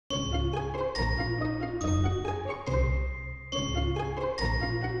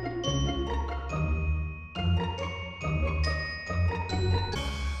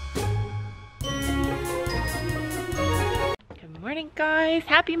morning, guys.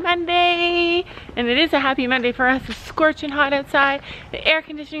 Happy Monday. And it is a happy Monday for us. It's scorching hot outside. The air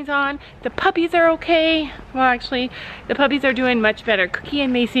conditioning's on. The puppies are okay. Well, actually, the puppies are doing much better. Cookie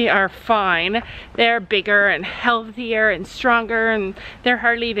and Macy are fine. They're bigger and healthier and stronger, and they're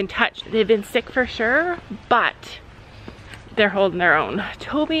hardly even touched. They've been sick for sure, but they're holding their own.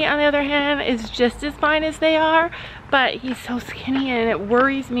 Toby, on the other hand, is just as fine as they are, but he's so skinny and it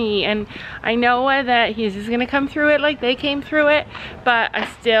worries me. And I know that he's just gonna come through it like they came through it, but I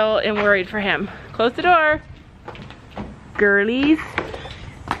still am worried for him. Close the door. Girlies.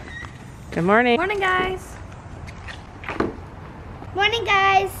 Good morning. Morning, guys. Morning,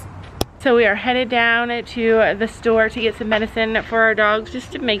 guys. So we are headed down to the store to get some medicine for our dogs,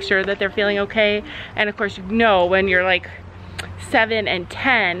 just to make sure that they're feeling okay. And of course, you know, when you're like 7 and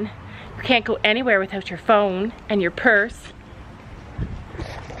 10, you can't go anywhere without your phone and your purse.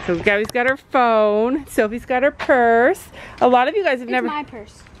 So Gabby's got her phone, Sophie's got her purse. A lot of you guys have never. It's my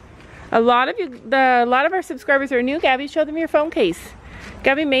purse. A lot of our subscribers are new. Gabby, show them your phone case.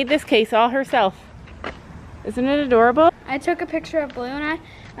 Gabby made this case all herself. Isn't it adorable? I took a picture of Blue and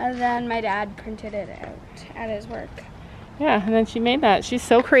then my dad printed it out at his work. Yeah, and then she made that. She's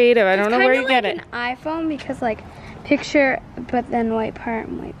so creative. I don't know where you get it. It's kind of like an iPhone, because like picture, but then white part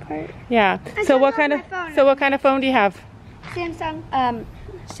and white part. Yeah. So what kind of phone do you have? Samsung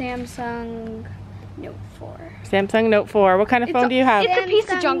Note 4. Samsung Note 4. What kind of phone do you have? It's a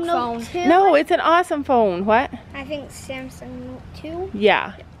piece of junk phone. No, it's an awesome phone. What? I think Samsung Note 2.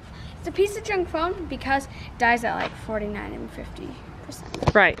 Yeah. It's a piece of junk phone because it dies at like 49 and 50%.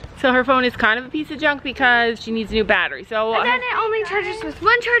 Right. So her phone is kind of a piece of junk because she needs a new battery. So and then it only charges with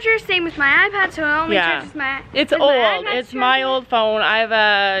one charger. Same with my iPad, so it only charges my. It's old. It's my old phone. I have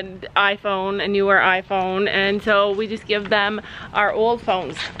an iPhone, a newer iPhone, and so we just give them our old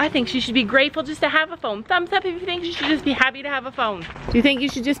phones. I think she should be grateful just to have a phone. Thumbs up if you think she should just be happy to have a phone. Do you think you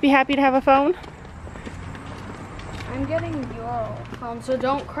should just be happy to have a phone? I'm getting your phone, so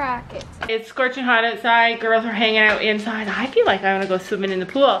don't crack it. It's scorching hot outside. Girls are hanging out inside. I feel like I want to go swimming in the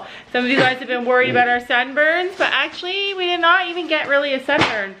pool. Some of you guys have been worried about our sunburns, but actually we did not even get really a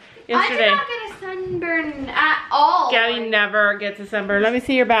sunburn yesterday. I did not get a sunburn at all. Gabby never gets a sunburn. Let me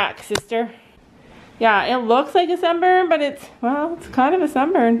see your back, sister. Yeah, it looks like a sunburn, but it's kind of a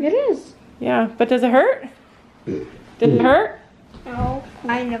sunburn. It is. Yeah, but does it hurt? Does it hurt? No,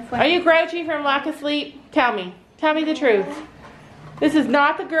 kind of. Are you grouchy from lack of sleep? Tell me. Tell me the truth. This is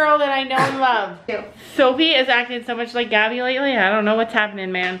not the girl that I know and love. Sophie is acting so much like Gabby lately. I don't know what's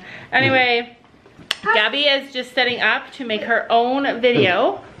happening, man. Anyway, Gabby is just setting up to make her own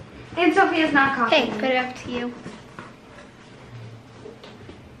video. And Sophie is not copying. Hey, put it up to you.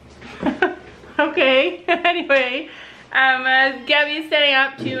 Okay. Anyway, Gabby is setting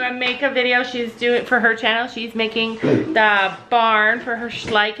up to make a video. She's doing it for her channel. She's making the barn for her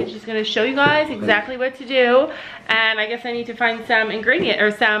schleich, and she's going to show you guys exactly what to do. And I guess I need to find some ingredients.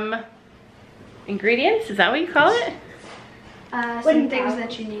 Is that what you call it? Some things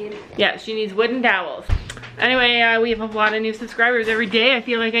that you need. Yeah, she needs wooden dowels. Anyway, we have a lot of new subscribers every day. I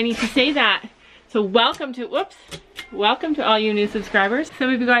feel like I need to say that. So welcome to all you new subscribers. Some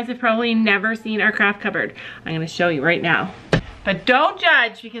of you guys have probably never seen our craft cupboard. I'm gonna show you right now. But don't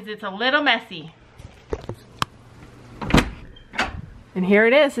judge because it's a little messy. And here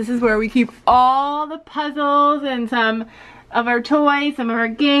it is. This is where we keep all the puzzles and some of our toys, some of our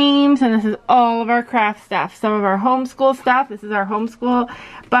games, and this is all of our craft stuff. Some of our homeschool stuff. This is our homeschool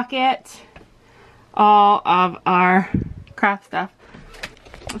bucket. All of our craft stuff.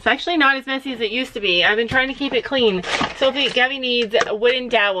 It's actually not as messy as it used to be. I've been trying to keep it clean. Sophie, Gabby needs wooden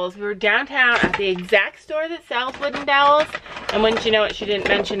dowels. We were downtown at the exact store that sells wooden dowels, and wouldn't you know it, she didn't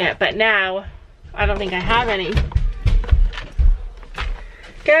mention it. But now, I don't think I have any.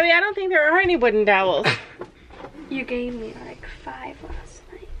 Gabby, I don't think there are any wooden dowels. You gave me like 5 last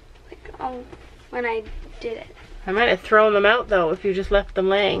night. Like, when I did it. I might have thrown them out though if you just left them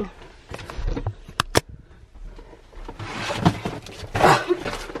laying.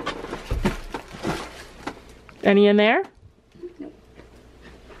 Any in there? Nope.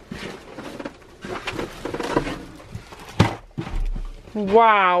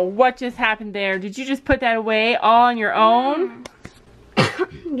 Wow, what just happened there? Did you just put that away all on your own?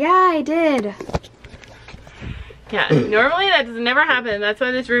 Yeah, I did. Yeah, normally that does never happen. That's why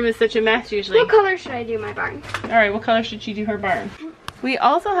this room is such a mess usually. What color should I do my barn? Alright, what color should she do her barn? We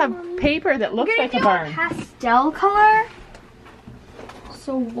also have paper that looks like a barn. Pastel color.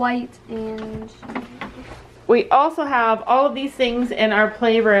 So white and... We also have all of these things in our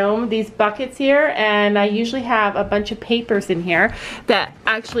playroom, these buckets here, and I usually have a bunch of papers in here that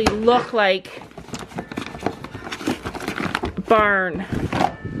actually look like barn.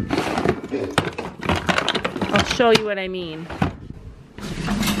 I'll show you what I mean.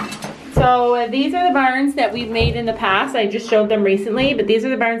 So these are the barns that we've made in the past. I just showed them recently, but these are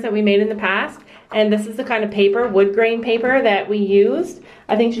the barns that we made in the past. And this is the kind of paper, wood grain paper that we used.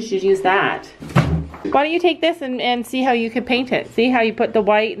 I think you should use that. Why don't you take this and see how you could paint it? See how you put the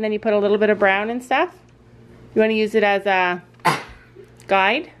white and then you put a little bit of brown and stuff? You want to use it as a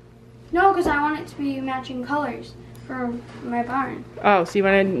guide? No, because I want it to be matching colors for my barn. Oh, so you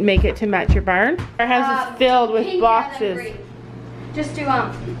want to make it to match your barn? Our house is filled with boxes. Just do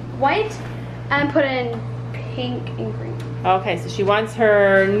white and put in pink and green. Okay, so she wants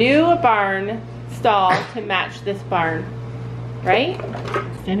her new barn stall to match this barn, right?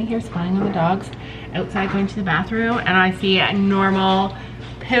 Standing here spying on the dogs outside going to the bathroom, and I see a normal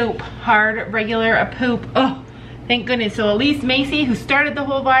poop, hard, regular, a poop. Oh, thank goodness. So at least Macy, who started the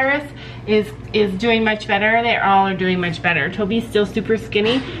whole virus, is doing much better. They all are doing much better. Toby's still super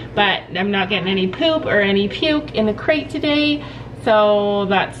skinny, but I'm not getting any poop or any puke in the crate today, so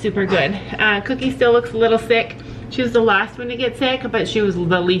that's super good. Cookie still looks a little sick. She was the last one to get sick, but she was the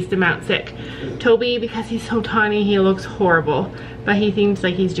least amount sick. Toby, because he's so tiny, he looks horrible, but he seems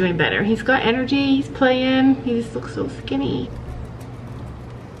like he's doing better. He's got energy, he's playing, he just looks so skinny.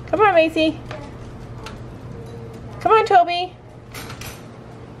 Come on, Macy. Come on, Toby.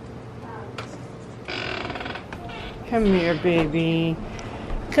 Come here, baby.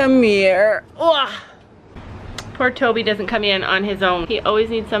 Come here. Ugh. Poor Toby doesn't come in on his own. He always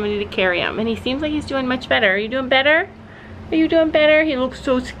needs somebody to carry him, and he seems like he's doing much better. Are you doing better? Are you doing better? He looks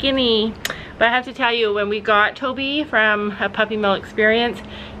so skinny. But I have to tell you, when we got Toby from a puppy mill experience,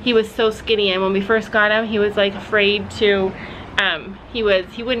 he was so skinny, and when we first got him, he was like afraid to, he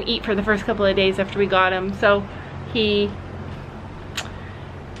wouldn't eat for the first couple of days after we got him, so he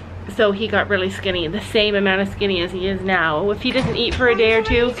got really skinny, the same amount of skinny as he is now. If he doesn't eat for a day or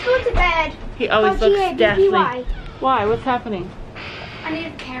two, go to bed. He always looks deathly. Why? What's happening? I need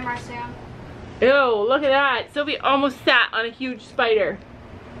a camera soon. Ew, look at that. Sophie almost sat on a huge spider.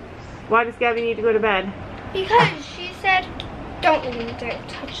 Why does Gabby need to go to bed? Because she said, don't even dare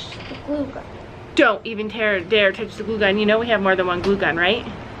touch the glue gun. Don't even dare touch the glue gun. You know we have more than one glue gun, right?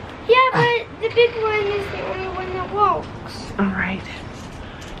 Yeah, but the big one is the only one that works. All right.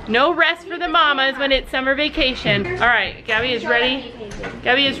 No rest for the mamas when it's summer vacation. All right, Gabby is ready.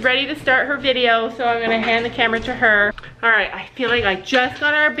 Gabby is ready to start her video, so I'm gonna hand the camera to her. All right, I feel like I just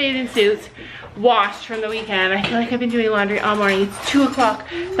got our bathing suits washed from the weekend. I feel like I've been doing laundry all morning. It's 2 o'clock,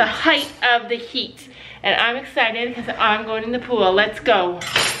 the height of the heat. And I'm excited because I'm going in the pool. Let's go.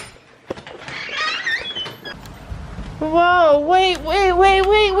 Whoa, wait,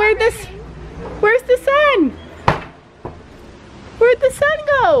 where's the sun? Where'd the sun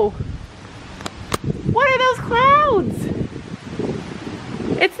go? What are those clouds?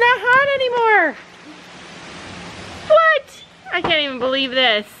 It's not hot anymore. What? I can't even believe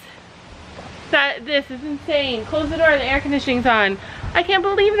this. This is insane. Close the door, the air conditioning's on. I can't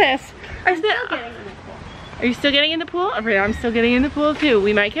believe this. Are you still getting in the pool? I'm still getting in the pool too.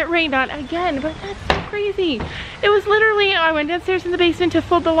 We might get rained on again, but that's so crazy. It was literally, I went downstairs in the basement to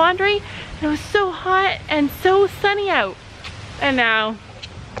fold the laundry, and it was so hot and so sunny out. And now,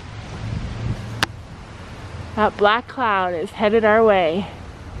 that black cloud is headed our way.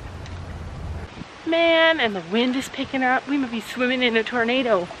 Man, and the wind is picking up. We might be swimming in a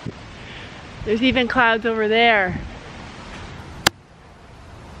tornado. There's even clouds over there.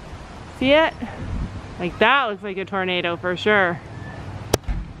 See it? Like that looks like a tornado for sure.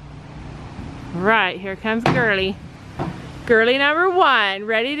 Right, here comes Girly. Girly number 1,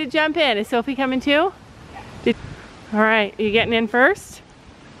 ready to jump in. Is Sophie coming too? All right, are you getting in first?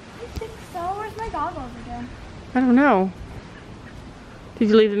 I think so. Where's my goggles again? I don't know. Did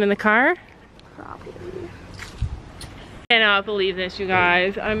you leave them in the car? Probably. I cannot believe this, you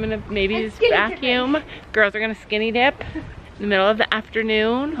guys. I'm gonna maybe just vacuum. Girls are gonna skinny dip in the middle of the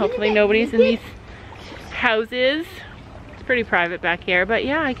afternoon. Hopefully nobody's in these houses. It's pretty private back here, but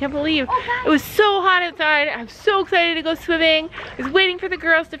yeah, I can't believe it was so hot outside. I'm so excited to go swimming. I was waiting for the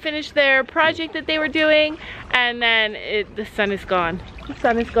girls to finish their project that they were doing, and then the sun is gone. The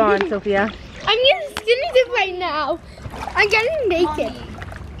sun is gone, Sophia. I'm getting skinny dip right now. I'm getting naked.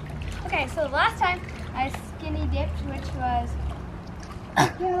 Okay, so the last time I skinny dipped, which was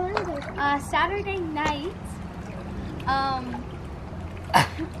Saturday night.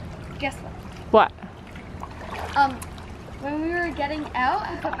 Guess what? What? When we were getting out,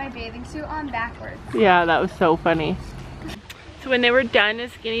 I put my bathing suit on backwards. Yeah, that was so funny. So when they were done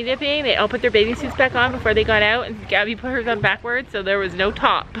with skinny dipping, they all put their bathing suits back on before they got out, and Gabby put hers on backwards, so there was no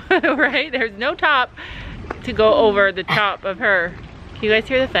top, right? There's no top. to go over the top of her. Can you guys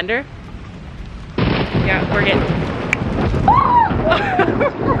hear the thunder? Yeah, we're getting... Run!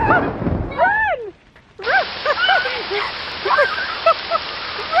 Run!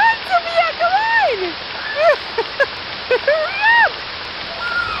 Run, Sophia, come on! Hurry up!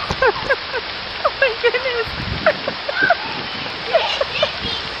 Oh my goodness!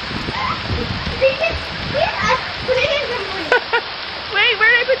 Wait,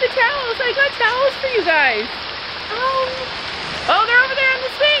 where did I put the towels? I got towels for you guys. Oh, they're over there on the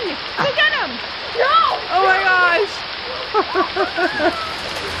swing. Go get them. No! Oh my gosh.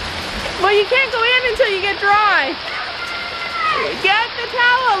 Well, you can't go in until you get dry. Get the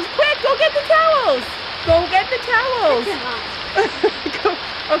towels. Quick, go get the towels. Go get the towels.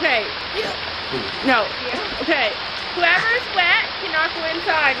 Okay. No. Okay. Whoever's wet cannot go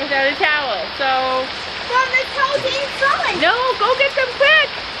inside without a towel. So. From the towels inside. No, go get them quick.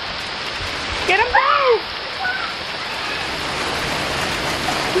 Get them both.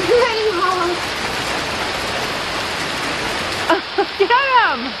 Get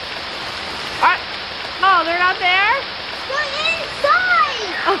them. Oh, they're not there? They're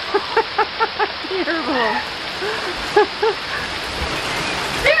inside. Terrible.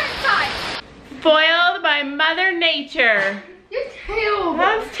 They're inside. Spoiled by Mother Nature. You're terrible.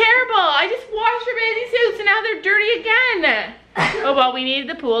 That's terrible. I just washed her bathing suits and now they're dirty again. Oh, well, we needed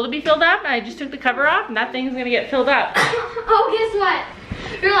the pool to be filled up and I just took the cover off and that thing's gonna get filled up. Oh, guess what?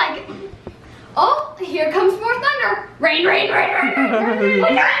 You're like, oh, here comes more thunder. Rain, rain, rain, rain, rain,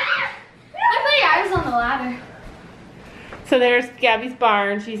 rain. I was on the ladder. So there's Gabby's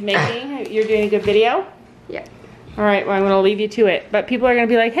barn she's making. You're doing a good video? Yeah. All right, well, I'm gonna leave you to it. But people are gonna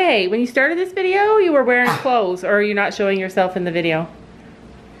be like, hey, when you started this video, you were wearing clothes, or are you not showing yourself in the video?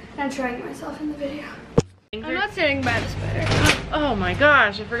 I'm showing myself in the video. I'm not sitting by the spider. Oh my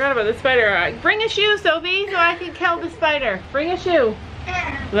gosh, I forgot about the spider. Bring a shoe, Sophie, so I can kill the spider. Bring a shoe.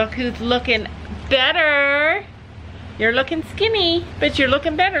 Look who's looking better. You're looking skinny, but you're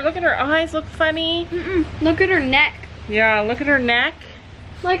looking better. Look at her eyes, look funny. Look at her neck. Yeah, look at her neck.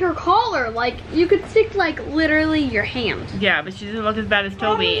 Like her collar, like you could stick like literally your hand. Yeah, but she doesn't look as bad as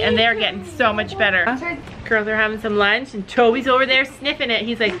Toby, and they're getting so much better. Girls are having some lunch, and Toby's over there sniffing it.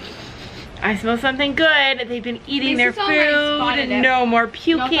 He's like, I smell something good. They've been eating their food, and no more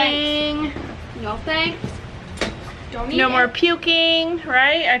puking. No thanks. Don't eat No it. more puking,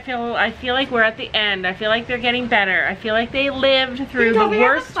 right? I feel like we're at the end. I feel like they're getting better. I feel like they lived through the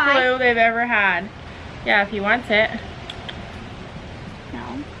worst flu they've ever had. Yeah, if he wants it.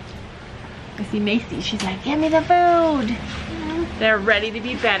 No. I see Macy. She's like, give me the food. They're ready to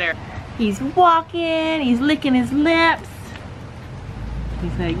be better. He's walking. He's licking his lips.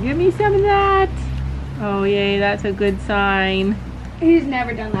 He's like, give me some of that. Oh, yay, that's a good sign. He's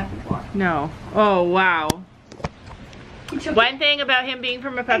never done that before. No. Oh, wow. One thing about him being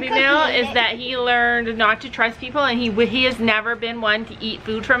from a puppy mill is that he learned not to trust people, and he has never been one to eat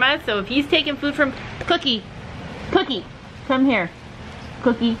food from us. So if he's taking food from Cookie, come here.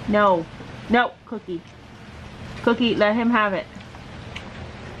 Cookie, no, Cookie, let him have it.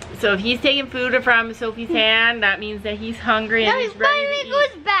 So if he's taking food from Sophie's hand, that means that he's hungry and he's ready to eat.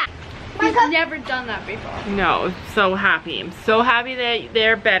 Goes back. He's never done that before. No, I'm so happy. I'm so happy that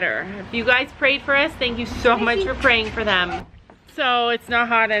they're better. If you guys prayed for us, thank you so much for praying for them. So it's not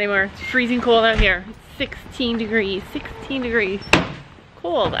hot anymore. It's freezing cold out here. It's 16 degrees. 16 degrees.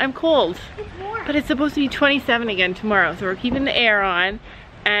 Cold. I'm cold. But it's supposed to be 27 again tomorrow. So we're keeping the air on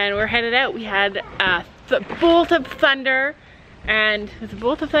and we're headed out. We had a bolt of thunder. And with a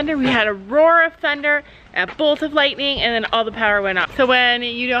bolt of thunder, we had a roar of thunder, a bolt of lightning, and then all the power went off. So when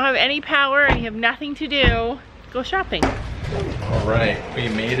you don't have any power and you have nothing to do, go shopping. All right, we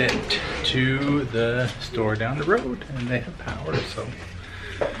made it to the store down the road and they have power, so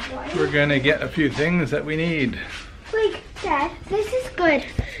we're gonna get a few things that we need. Like, Dad, this is good.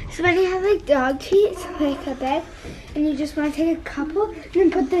 So when you have like dog treats, like a bed, and you just want to take a couple, and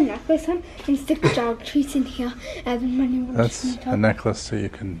then put the necklace on and stick dog treats in here. That's a necklace so you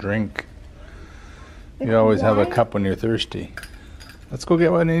can drink. You always have a cup when you're thirsty. Let's go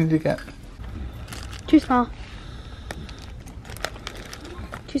get what I need to get. Too small.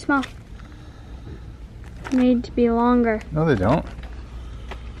 Too small. Need to be longer. No, they don't.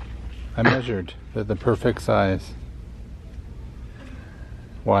 I measured. They're the perfect size.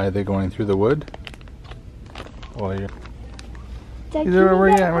 Why are they going through the wood? Well, you're...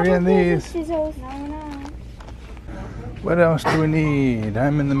 We're getting these. No. What else do we need?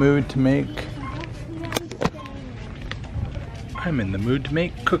 I'm in the mood to make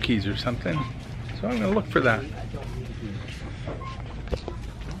cookies or something. So I'm gonna look for that.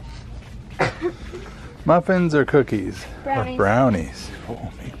 Muffins or cookies? Brownies. Or brownies.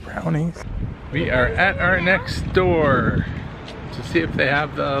 Oh, make brownies. We are at our next store to see if they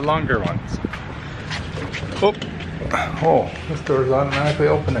have the longer ones. Oh, this door is automatically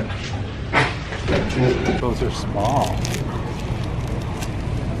opening. Those are small.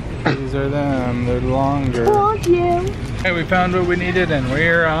 These are them, they're longer. Thank you. Okay, we found what we needed and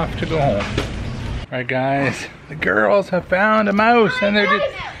we're off to go home. Alright guys, the girls have found a mouse and they're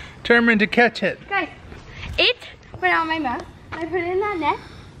determined to catch it. Guys, it went on my mouth. I put it in that net.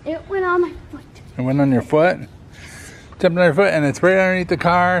 It went on my foot. It went on your foot? Jumped on your foot and it's right underneath the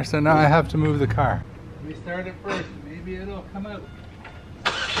car, so now I have to move the car. We start it first, maybe it'll come out.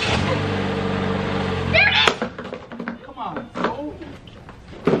 There it is! Come on, oh.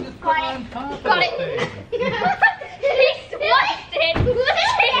 Just put it on top of Got the it. thing. He squished it.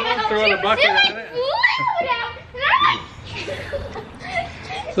 Don't throw a bucket at it.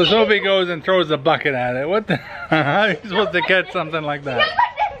 So Sophie goes and throws a bucket at it. What the? How are you supposed to catch something like that?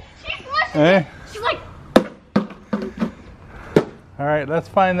 She squished Eh? it. She's like, All right, let's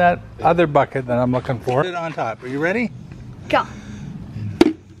find that other bucket that I'm looking for. Put it on top. Are you ready? go.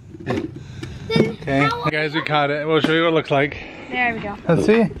 Okay. Guys, we caught it. We'll show you what it looks like. There we go. Let's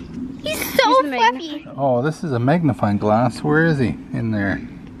see. He's so fluffy. Oh, this is a magnifying glass. Where is he? In there.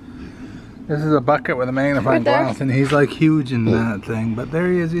 This is a bucket with a magnifying glass, and he's like huge in that thing. But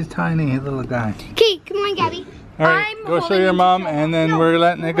there he is. He's tiny, little guy. Okay, come on, Gabby. All right, go show your mom, and then we're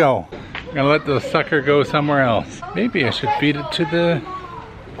letting it go. I'm gonna let the sucker go somewhere else. Maybe I should feed it to the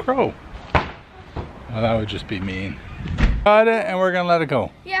crow. Well, that would just be mean. Got it, and we're gonna let it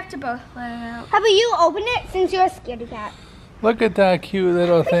go. You have to both let it out. How about you open it since you're a scaredy cat? Look at that cute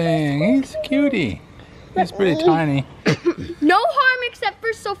little thing. He's a cutie. He's pretty tiny. No harm except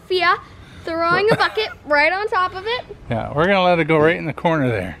for Sophia throwing a bucket right on top of it. Yeah, we're gonna let it go right in the corner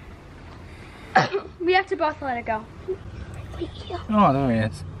there. We have to both let it go. Oh, there he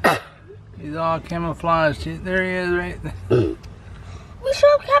is. He's all camouflaged. There he is, right there. We should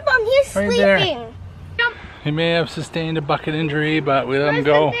have kept him. He's Right sleeping. there. He may have sustained a bucket injury, but we let him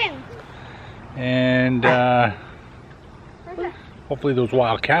go. And hopefully those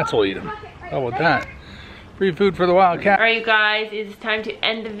wild cats will eat him. How about that? Free food for the wild cat. All right, you guys, it's time to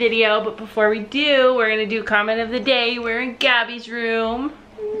end the video, but before we do, we're gonna do comment of the day. We're in Gabby's room.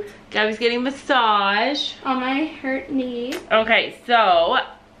 Gabby's getting a massage. On my hurt knee. Okay, so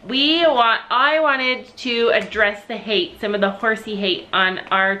I wanted to address the hate, some of the horsey hate on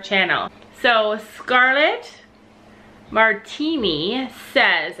our channel. So Scarlett Martini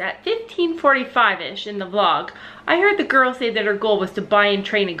says at 15:45-ish in the vlog, I heard the girl say that her goal was to buy and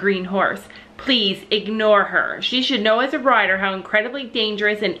train a green horse. Please ignore her. She should know as a rider how incredibly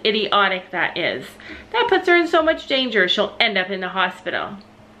dangerous and idiotic that is. That puts her in so much danger she'll end up in the hospital.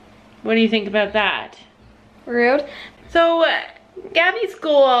 What do you think about that? Rude. So Gabby's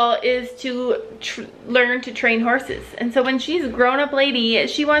goal is to learn to train horses. And so when she's a grown-up lady,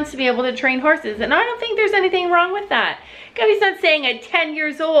 she wants to be able to train horses. And I don't think there's anything wrong with that. Gabby's not saying at 10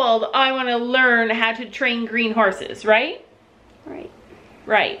 years old, I want to learn how to train green horses, right? Right.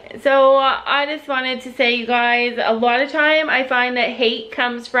 Right. So I just wanted to say, you guys, a lot of time I find that hate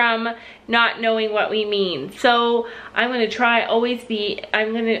comes from not knowing what we mean. So I'm going to try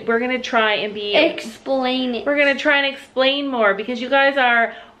we're going to try and be Explain it. We're going to try and explain more, because you guys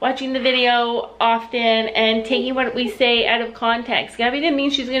are watching the video often and taking what we say out of context. Gabby didn't mean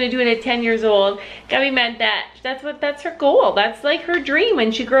she's going to do it at 10 years old. Gabby meant that that's her goal. That's like her dream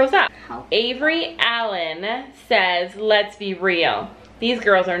when she grows up. Avery Allen says, let's be real. These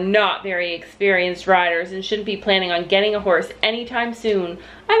girls are not very experienced riders and shouldn't be planning on getting a horse anytime soon.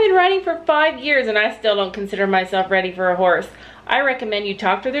 I've been riding for 5 years and I still don't consider myself ready for a horse. I recommend you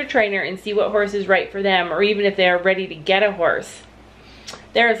talk to their trainer and see what horse is right for them, or even if they are ready to get a horse.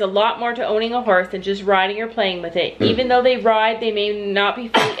 There is a lot more to owning a horse than just riding or playing with it. Even though they ride, they may not be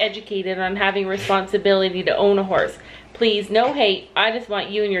fully educated on having responsibility to own a horse. Please, no hate. I just want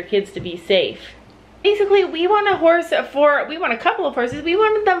you and your kids to be safe. Basically, we want a couple of horses. We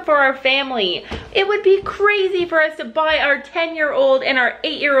wanted them for our family. It would be crazy for us to buy our 10-year-old and our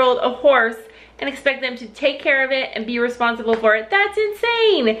 8-year-old a horse and expect them to take care of it and be responsible for it. That's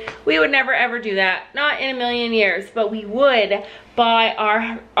insane. We would never ever do that. Not in a million years. But we would buy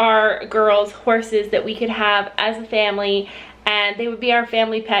our girls horses that we could have as a family, and they would be our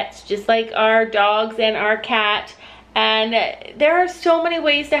family pets, just like our dogs and our cat. And there are so many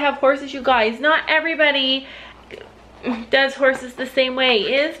ways to have horses, you guys. Not everybody does horses the same way.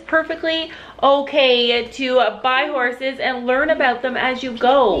 It is perfectly okay to buy horses and learn about them as you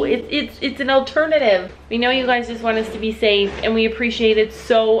go. It's an alternative. We know you guys just want us to be safe, and we appreciate it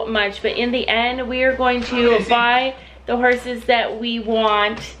so much, but in the end we are going to buy the horses that we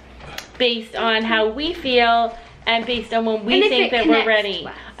want based on how we feel and based on when we think that we're ready.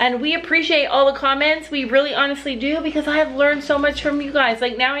 And we appreciate all the comments. We really honestly do, because I have learned so much from you guys.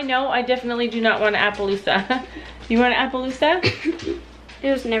 Like, now I know I definitely do not want an Appaloosa. You want an Appaloosa?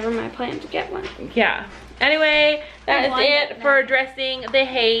 It was never my plan to get one. Yeah. Anyway, that is it for addressing the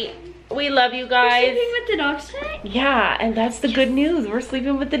hate. We love you guys. We're sleeping with the dogs tonight? Yeah, and that's the good news. We're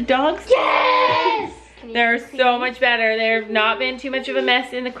sleeping with the dogs. Yes! They're so much better. There's not been too much of a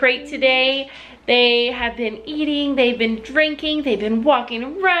mess in the crate today. They have been eating, they've been drinking, they've been walking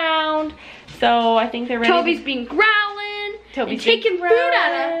around. So I think they're ready. Toby's been growling. Toby's taking been food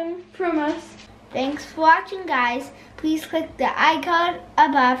out growling. from us. Thanks for watching, guys. Please click the icon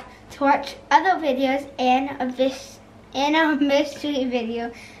above to watch other videos and a mystery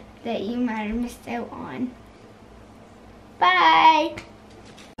video that you might have missed out on. Bye.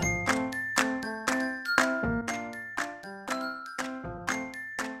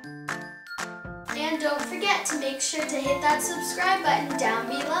 And don't forget to make sure to hit that subscribe button down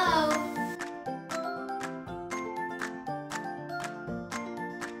below.